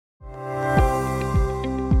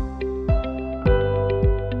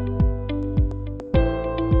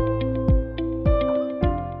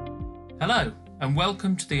and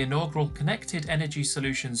welcome to the inaugural Connected Energy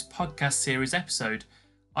Solutions podcast series episode.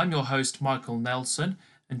 I'm your host, Michael Nelson,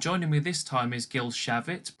 and joining me this time is Gil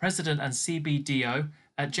Shevit, President and CBDO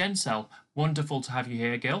at GenCell. Wonderful to have you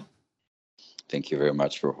here, Gil. Thank you very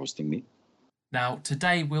much for hosting me. Now,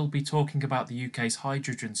 today we'll be talking about the UK's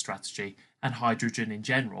hydrogen strategy and hydrogen in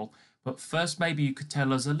general, but first maybe you could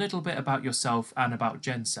tell us a little bit about yourself and about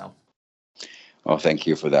GenCell. Oh, thank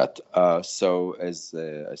you for that. So, as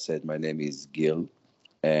I said, my name is Gil,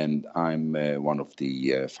 and I'm one of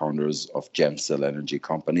the founders of GenCell Energy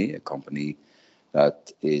Company, a company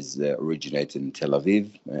that is originated in Tel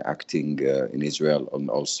Aviv, acting in Israel and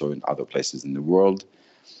also in other places in the world.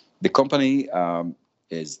 The company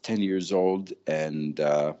is 10 years old and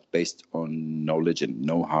based on knowledge and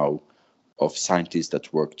know-how of scientists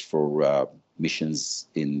that worked for missions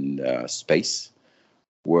in space,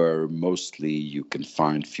 where mostly you can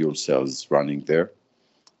find fuel cells running there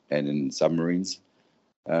and in submarines.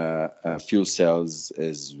 Fuel cells,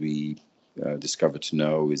 as we discovered to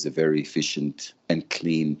know, is a very efficient and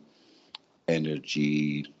clean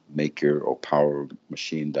energy maker or power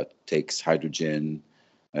machine that takes hydrogen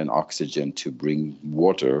and oxygen to bring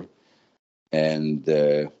water. And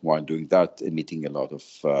while doing that, emitting a lot of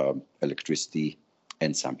electricity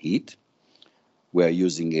and some heat. We're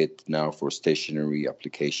using it now for stationary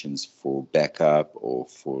applications for backup or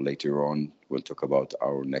for later on. We'll talk about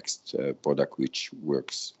our next product, which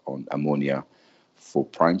works on ammonia for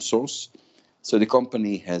prime source. So the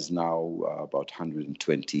company has now about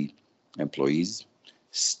 120 employees.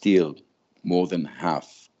 Still, more than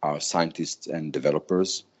half are scientists and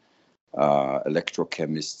developers,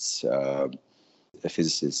 electrochemists,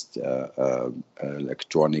 physicists,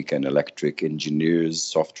 electronic and electric engineers,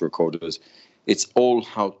 software coders. It's all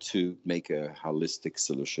how to make a holistic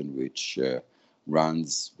solution which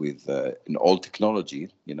runs with an old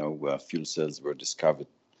technology. You know, fuel cells were discovered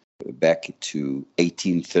back to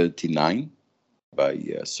 1839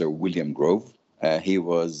 by Sir William Grove. He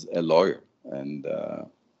was a lawyer and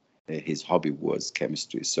his hobby was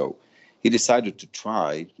chemistry. So he decided to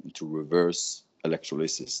try to reverse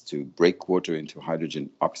electrolysis, to break water into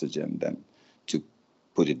hydrogen, oxygen, then to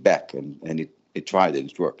put it back. And it tried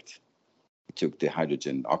and it worked. He took the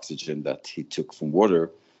hydrogen, oxygen that he took from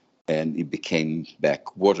water, and it became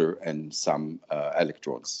back water and some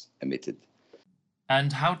electrons emitted.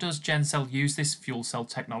 And how does GenCell use this fuel cell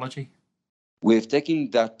technology? We've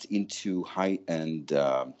taken that into high-end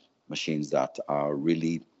machines that are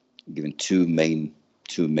really given two main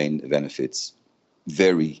benefits.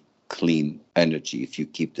 Very clean energy if you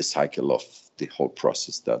keep the cycle of the whole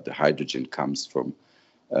process, that the hydrogen comes from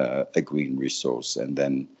a green resource and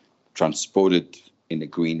then transported in a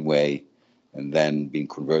green way and then being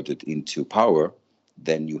converted into power,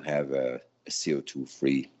 then you have a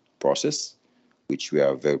CO2-free process, which we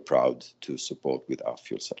are very proud to support with our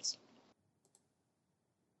fuel cells.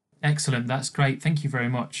 Excellent, that's great. Thank you very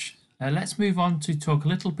much. Let's move on to talk a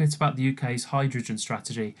little bit about the UK's hydrogen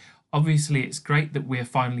strategy. Obviously, it's great that we're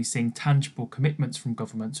finally seeing tangible commitments from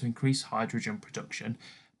government to increase hydrogen production.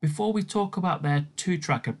 Before we talk about their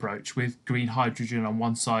two-track approach with green hydrogen on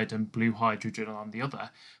one side and blue hydrogen on the other,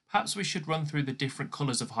 perhaps we should run through the different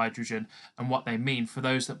colours of hydrogen and what they mean for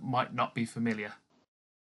those that might not be familiar.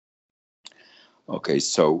 Okay,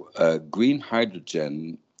 so green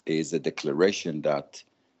hydrogen is a declaration that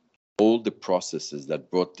all the processes that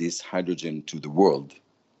brought this hydrogen to the world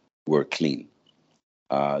were clean.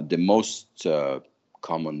 The most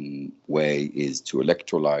common way is to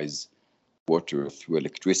electrolyze water through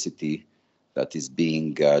electricity that is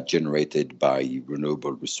being generated by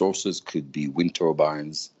renewable resources, could be wind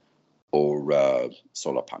turbines or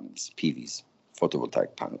solar panels, PVs,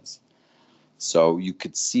 photovoltaic panels. So you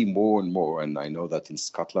could see more and more, and I know that in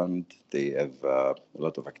Scotland they have a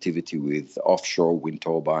lot of activity with offshore wind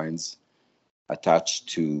turbines attached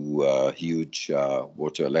to huge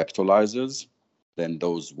water electrolyzers. Then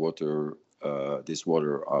those this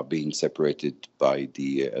water are being separated by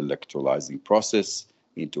the electrolyzing process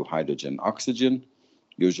into hydrogen, oxygen.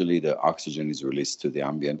 Usually the oxygen is released to the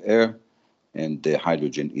ambient air and the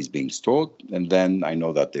hydrogen is being stored. And then I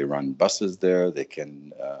know that they run buses there. They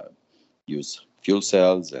can use fuel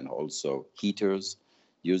cells and also heaters.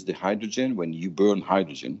 Use the hydrogen. When you burn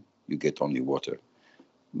hydrogen, you get only water.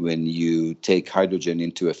 When you take hydrogen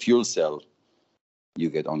into a fuel cell, you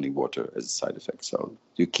get only water as a side effect. So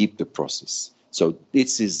you keep the process. So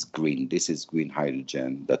this is green. This is green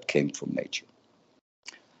hydrogen that came from nature.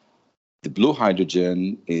 The blue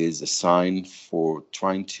hydrogen is a sign for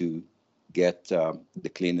trying to get the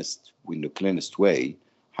cleanest way,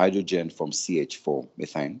 hydrogen from CH4,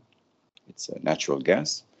 methane. It's a natural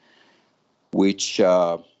gas. which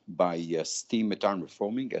by steam methane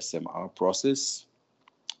reforming, SMR process,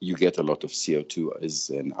 you get a lot of CO2 as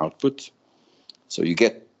an output. So you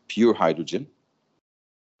get pure hydrogen.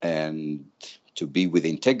 And to be with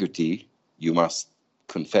integrity, you must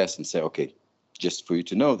confess and say, okay, just for you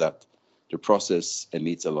to know that the process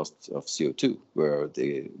emits a lot of CO2, where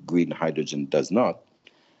the green hydrogen does not.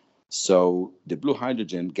 So the blue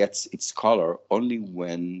hydrogen gets its color only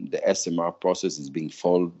when the SMR process is being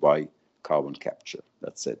followed by carbon capture.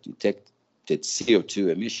 That's it. You take the CO2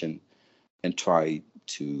 emission and try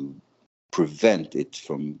to prevent it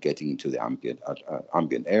from getting into the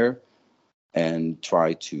ambient air, and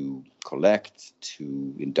try to collect,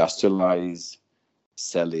 to industrialize,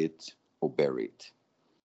 sell it, or bury it.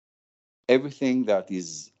 Everything that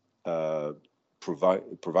is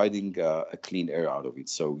providing a clean air out of it,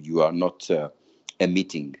 so you are not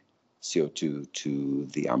emitting CO2 to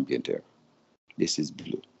the ambient air. This is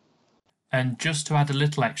blue. And just to add a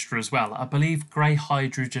little extra as well, I believe grey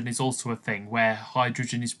hydrogen is also a thing where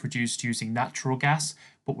hydrogen is produced using natural gas,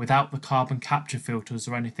 but without the carbon capture filters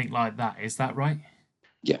or anything like that. Is that right?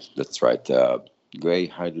 Yes, that's right. Gray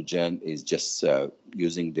hydrogen is just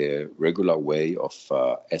using the regular way of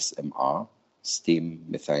SMR, steam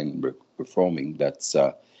methane reforming. That's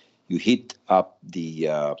you heat up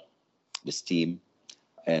the steam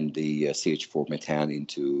and the CH4 methane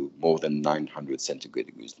into more than 900 centigrade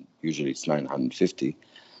degrees. Usually it's 950.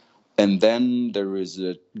 And then there is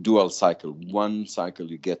a dual cycle. One cycle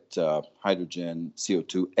you get hydrogen,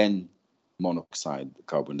 CO2, and monoxide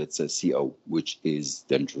carbon, that's a CO, which is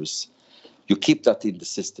dangerous. You keep that in the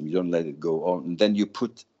system, you don't let it go on. And then you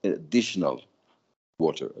put additional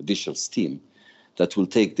water, additional steam that will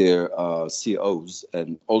take their COs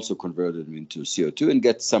and also convert them into CO2 and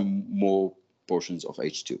get some more portions of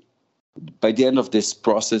H2. By the end of this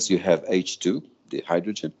process, you have H2, the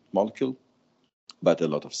hydrogen molecule, but a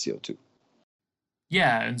lot of CO2.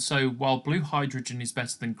 Yeah, and so while blue hydrogen is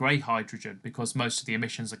better than grey hydrogen because most of the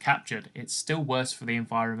emissions are captured, it's still worse for the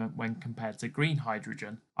environment when compared to green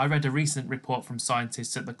hydrogen. I read a recent report from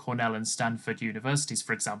scientists at the Cornell and Stanford universities,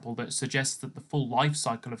 for example, that suggests that the full life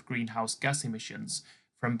cycle of greenhouse gas emissions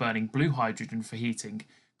from burning blue hydrogen for heating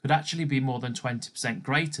could actually be more than 20%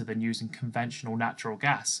 greater than using conventional natural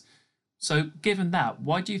gas. So, given that,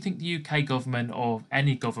 why do you think the UK government, or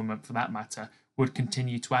any government for that matter, would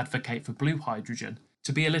continue to advocate for blue hydrogen?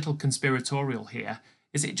 To be a little conspiratorial here,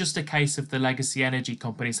 is it just a case of the legacy energy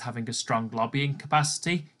companies having a strong lobbying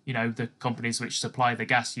capacity, the companies which supply the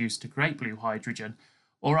gas used to create blue hydrogen,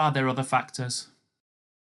 or are there other factors?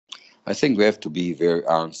 I think we have to be very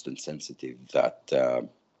honest and sensitive that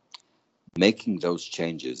making those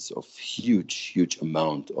changes of huge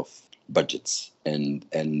amount of budgets and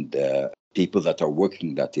people that are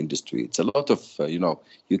working in that industry, it's a lot of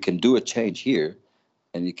you can do a change here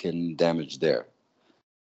and you can damage there.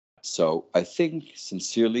 So I think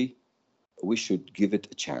sincerely we should give it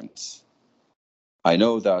a chance. I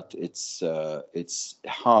know that it's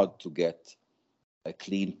hard to get a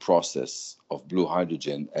clean process of blue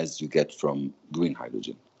hydrogen as you get from green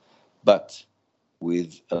hydrogen, but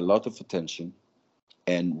with a lot of attention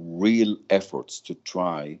and real efforts to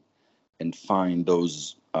try and find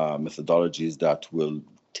those methodologies that will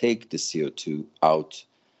take the CO2 out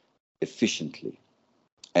efficiently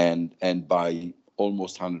and by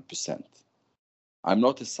almost 100%. I'm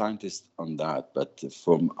not a scientist on that, but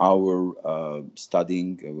from our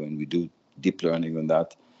studying, when we do deep learning on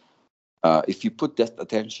that, if you put that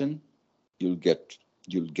attention, you'll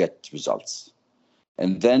get results.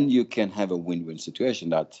 And then you can have a win-win situation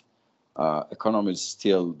that economies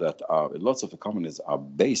still that are, lots of economies are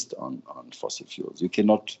based on fossil fuels. You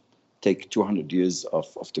cannot take 200 years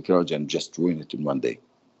of technology and just ruin it in one day.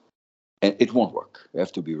 And it won't work. You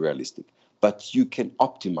have to be realistic. But you can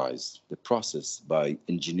optimize the process by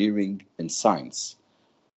engineering and science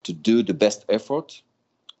to do the best effort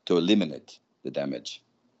to eliminate the damage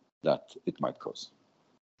that it might cause.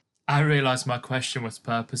 I realise my question was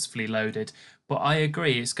purposefully loaded, but I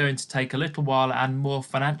agree it's going to take a little while and more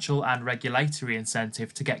financial and regulatory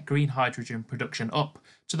incentive to get green hydrogen production up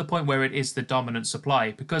to the point where it is the dominant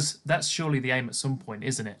supply, because that's surely the aim at some point,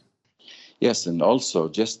 isn't it? Yes, and also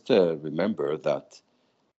just remember that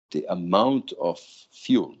the amount of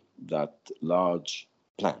fuel that large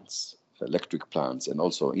plants, electric plants, and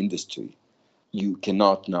also industry, you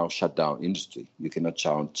cannot now shut down industry. You cannot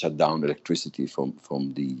shut down electricity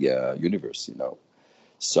from the universe,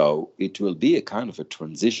 So it will be a kind of a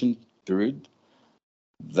transition period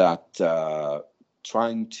that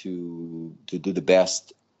trying to do the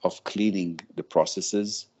best of cleaning the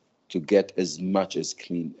processes to get as much as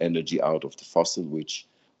clean energy out of the fossil, which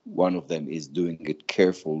One of them is doing it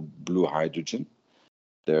careful blue hydrogen.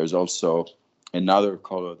 There's also another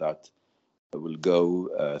color that will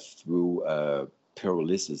go through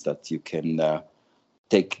pyrolysis that you can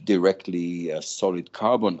take directly solid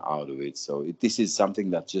carbon out of it. So this is something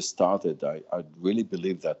that just started. I really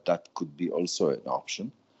believe that that could be also an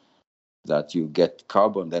option, that you get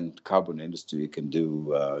carbon, then carbon industry, you can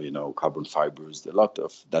do, carbon fibers, a lot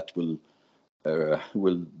of that will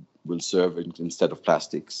serve instead of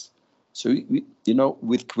plastics. So,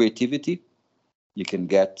 with creativity, you can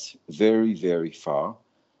get very, very far.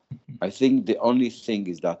 I think the only thing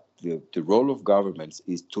is that the role of governments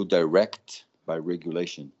is to direct by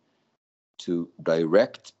regulation, to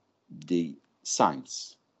direct the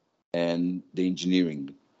science and the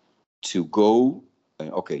engineering to go,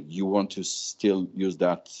 okay, you want to still use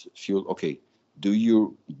that fuel, okay, do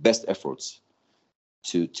your best efforts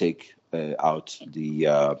to take out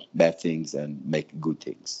the bad things and make good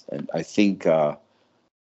things. And I think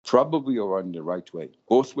probably you're on the right way.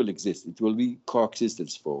 Both will exist. It will be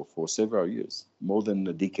coexistence for several years, more than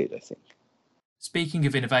a decade, I think. Speaking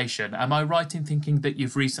of innovation, am I right in thinking that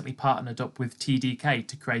you've recently partnered up with TDK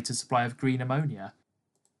to create a supply of green ammonia?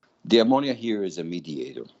 The ammonia here is a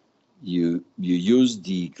mediator. You use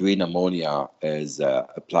the green ammonia as a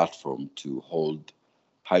platform to hold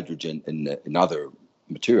hydrogen in another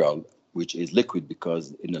material, which is liquid,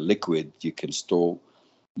 because in a liquid you can store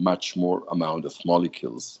much more amount of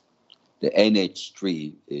molecules. The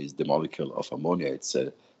NH3 is the molecule of ammonia. It's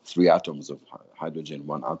 3 atoms of hydrogen,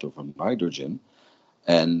 1 atom of hydrogen.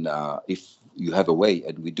 And if you have a way,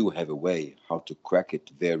 and we do have a way, how to crack it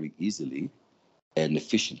very easily and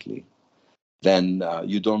efficiently, then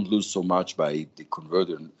you don't lose so much by the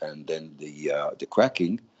converter and then the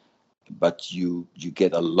cracking, but you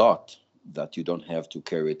get a lot that you don't have to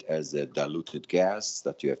carry it as a diluted gas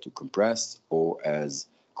that you have to compress, or as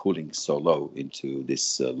cooling so low into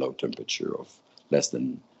this low temperature of less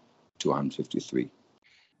than 253.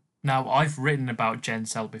 Now, I've written about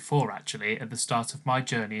GenCell before, actually, at the start of my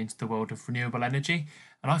journey into the world of renewable energy,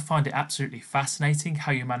 and I find it absolutely fascinating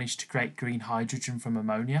how you manage to create green hydrogen from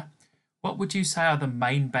ammonia. What would you say are the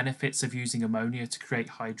main benefits of using ammonia to create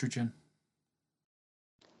hydrogen?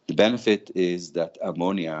 The benefit is that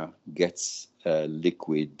ammonia gets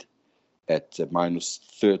liquid at minus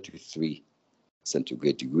 33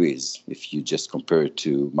 centigrade degrees. If you just compare it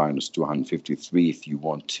to minus 253, if you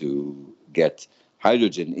want to get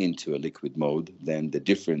hydrogen into a liquid mode, then the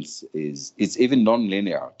difference is, it's even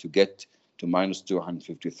non-linear. To get to minus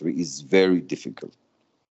 253 is very difficult.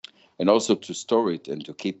 And also to store it and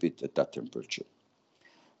to keep it at that temperature.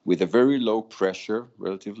 With a very low pressure,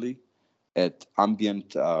 relatively, at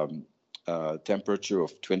ambient temperature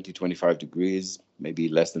of 20, 25 degrees, maybe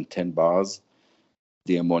less than 10 bars,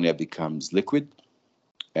 the ammonia becomes liquid,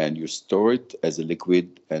 and you store it as a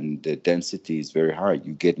liquid, and the density is very high.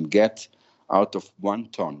 You can get out of 1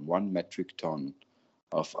 ton, 1 metric ton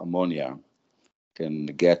of ammonia, can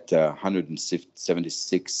get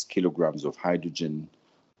 176 kilograms of hydrogen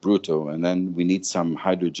brutto, and then we need some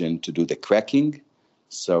hydrogen to do the cracking,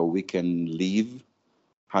 so we can leave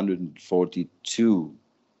 142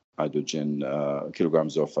 hydrogen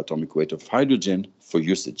kilograms of atomic weight of hydrogen for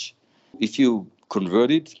usage. If you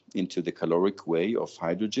convert it into the caloric way of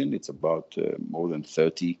hydrogen, it's about more than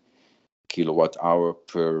 30 kilowatt hour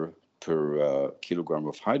per kilogram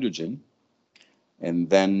of hydrogen. And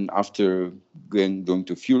then after going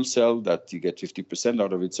to fuel cell, that you get 50%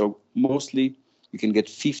 out of it. So mostly you can get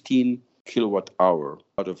 15 kilowatt hour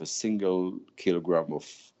out of a single kilogram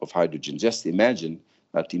of hydrogen. Just imagine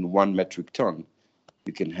that in 1 metric ton,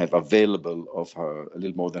 you can have available of a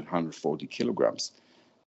little more than 140 kilograms.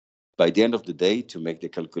 By the end of the day, to make the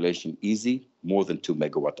calculation easy, more than 2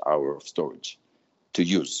 megawatt hour of storage to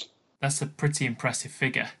use. That's a pretty impressive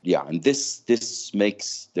figure. Yeah, and this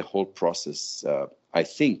makes the whole process, I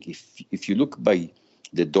think, if you look by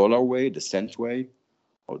the dollar way, the cent way,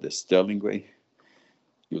 or the sterling way,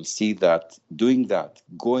 you'll see that doing that,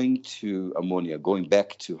 going to ammonia, going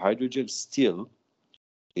back to hydrogen, still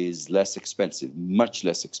is less expensive, much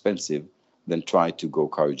less expensive than try to go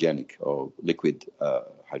cryogenic or liquid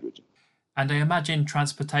hydrogen. And I imagine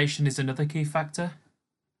transportation is another key factor?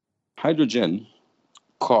 Hydrogen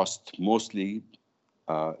cost mostly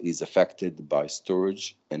is affected by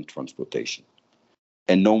storage and transportation.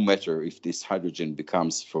 And no matter if this hydrogen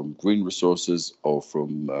becomes from green resources or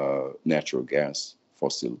from natural gas,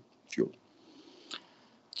 fossil fuel.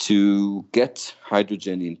 To get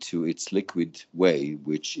hydrogen into its liquid way,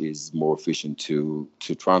 which is more efficient to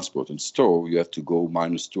transport and store, you have to go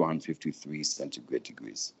minus 253 centigrade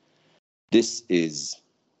degrees. This is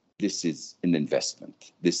this is an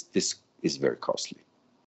investment. This is very costly.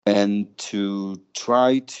 And to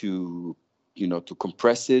try to, to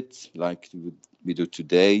compress it like we do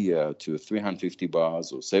today to 350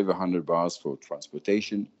 bars or 700 bars for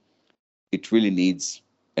transportation, it really needs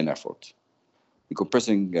an effort. The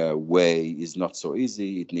compressing way is not so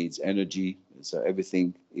easy. It needs energy. So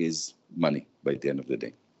everything is money by the end of the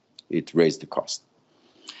day. It raised the cost.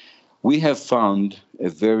 We have found a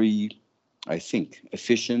very, I think,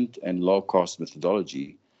 efficient and low-cost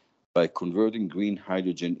methodology by converting green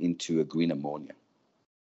hydrogen into a green ammonia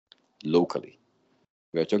locally.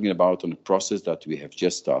 We are talking about a process that we have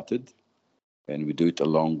just started, and we do it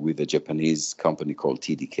along with a Japanese company called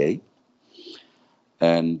TDK.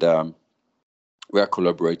 And we are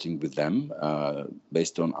collaborating with them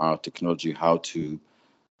based on our technology, how to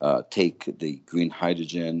take the green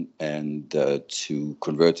hydrogen and to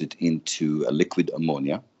convert it into a liquid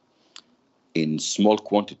ammonia in small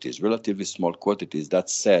quantities, relatively small quantities. That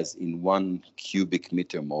says in 1 cubic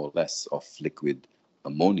meter more or less of liquid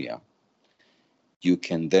ammonia, you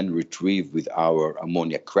can then retrieve with our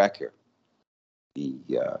ammonia cracker the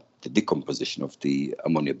decomposition of the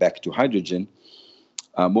ammonia back to hydrogen,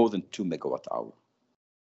 more than 2 megawatt hour.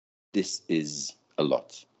 This is a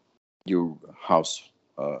lot. Your house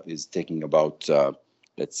is taking about,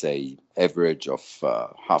 let's say, average of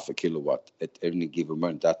half a kilowatt at any given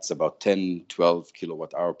moment. That's about 10, 12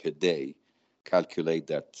 kilowatt hour per day. Calculate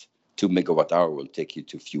that 2 megawatt hour will take you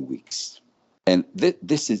to a few weeks. And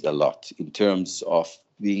this is a lot in terms of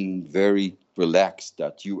being very relaxed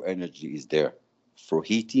that your energy is there for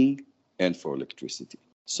heating and for electricity.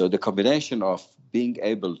 So the combination of being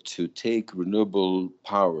able to take renewable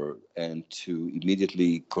power and to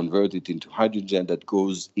immediately convert it into hydrogen that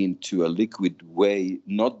goes into a liquid way,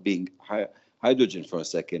 not being hydrogen for a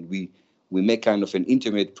second, we make kind of an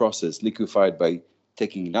intermediate process, liquefied by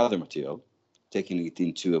taking another material, taking it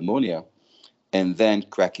into ammonia, and then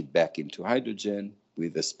crack it back into hydrogen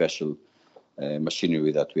with a special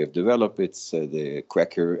machinery that we have developed. It's the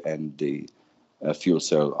cracker and the fuel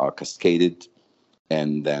cell are cascaded,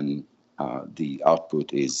 and then the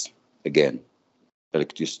output is, again,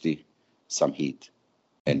 electricity, some heat,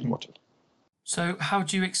 and water. So how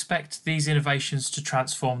do you expect these innovations to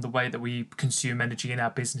transform the way that we consume energy in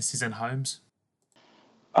our businesses and homes?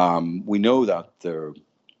 We know that the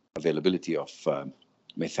availability of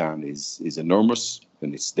methane is enormous,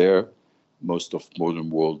 and it's there. Most of modern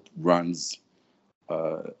world runs,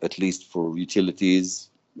 at least for utilities,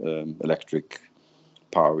 electric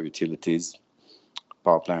power utilities,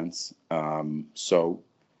 power plants. So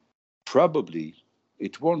probably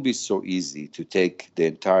it won't be so easy to take the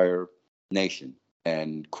entire nation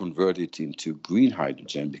and convert it into green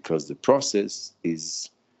hydrogen, because the process is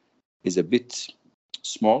a bit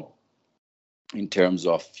small in terms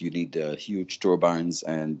of you need huge turbines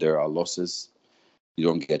and there are losses. You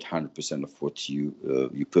don't get 100% of what you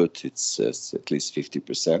put. It's at least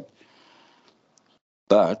 50%.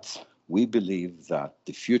 But we believe that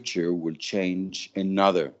the future will change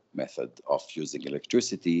another method of using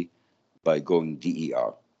electricity by going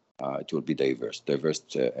DER. It will be diverse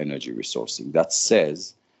energy resourcing. That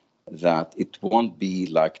says that it won't be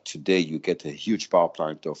like today you get a huge power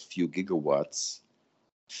plant of few gigawatts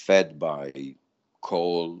fed by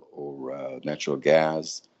coal or natural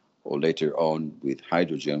gas, or later on with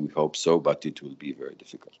hydrogen. We hope so, but it will be very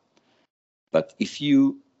difficult. But if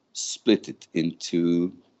you split it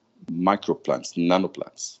into microplants,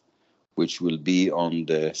 nanoplants, which will be on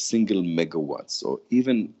the single megawatts or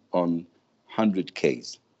even on 100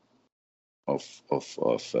 Ks of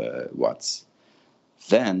watts,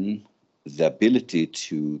 then the ability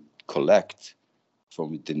to collect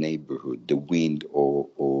from the neighborhood, the wind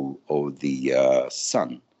or the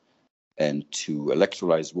sun, and to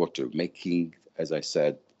electrolyze water, making, as I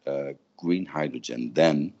said, green hydrogen,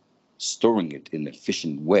 then storing it in an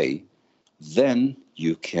efficient way, then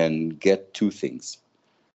you can get two things.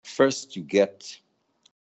 First, you get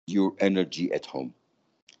your energy at home.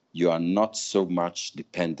 You are not so much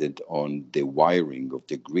dependent on the wiring of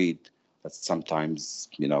the grid that sometimes,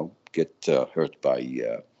 get hurt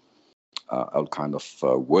by all kind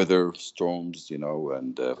of weather storms,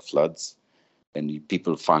 and floods. And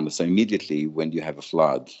people find us immediately when you have a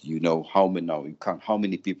flood, how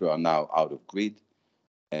many people are now out of grid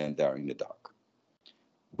and they're in the dark.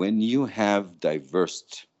 When you have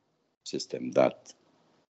diverse system that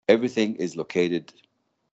everything is located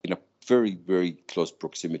in a very, very close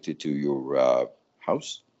proximity to your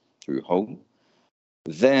house, to your home,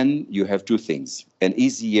 then you have two things: an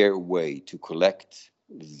easier way to collect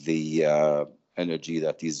the energy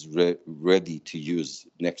that is ready to use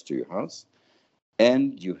next to your house,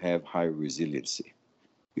 and you have higher resiliency.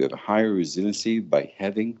 You have a higher resiliency by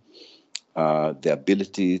having the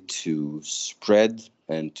ability to spread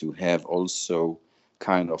and to have also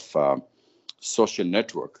kind of social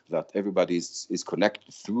network that everybody is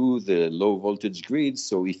connected through the low voltage grid.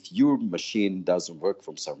 So if your machine doesn't work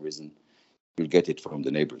for some reason, you'll get it from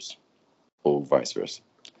the neighbors or vice versa.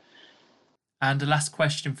 And the last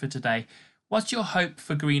question for today. What's your hope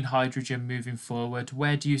for green hydrogen moving forward?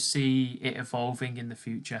 Where do you see it evolving in the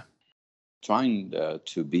future? Trying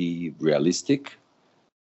to be realistic.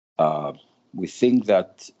 We think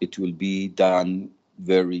that it will be done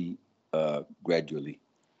very gradually.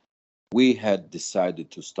 We had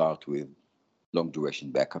decided to start with long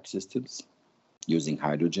duration backup systems using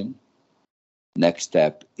hydrogen. Next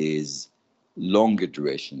step is longer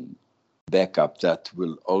duration backup that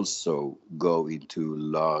will also go into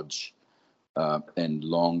large and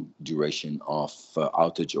long duration of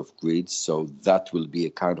outage of grids. So that will be a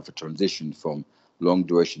kind of a transition from long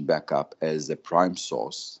duration backup as a prime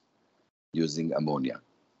source using ammonia.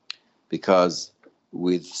 Because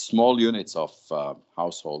with small units of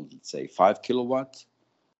household, let's say 5 kilowatt,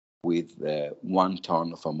 with 1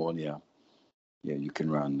 ton of ammonia, you can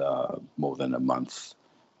run more than a month.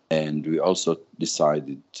 And we also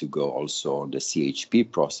decided to go also on the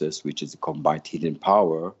CHP process, which is a combined heat and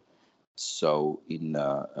power. So in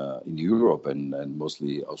Europe and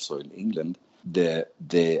mostly also in England,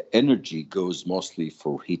 the energy goes mostly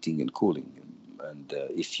for heating and cooling. And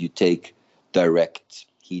if you take direct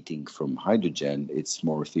heating from hydrogen, it's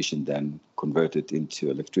more efficient than convert it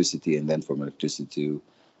into electricity, and then from electricity to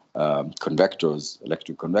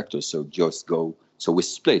electric convectors. So just go. So we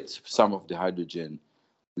split some of the hydrogen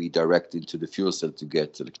we direct into the fuel cell to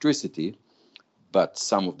get electricity, but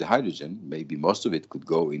some of the hydrogen, maybe most of it, could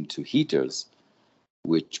go into heaters,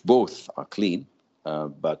 which both are clean,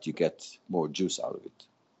 but you get more juice out of it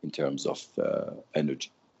in terms of energy.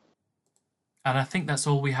 And I think that's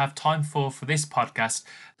all we have time for this podcast.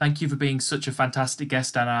 Thank you for being such a fantastic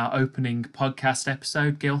guest on our opening podcast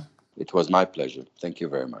episode, Gil. It was my pleasure. Thank you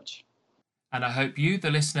very much. And I hope you, the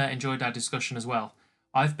listener, enjoyed our discussion as well.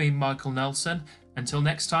 I've been Michael Nelson. Until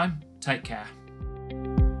next time, take care.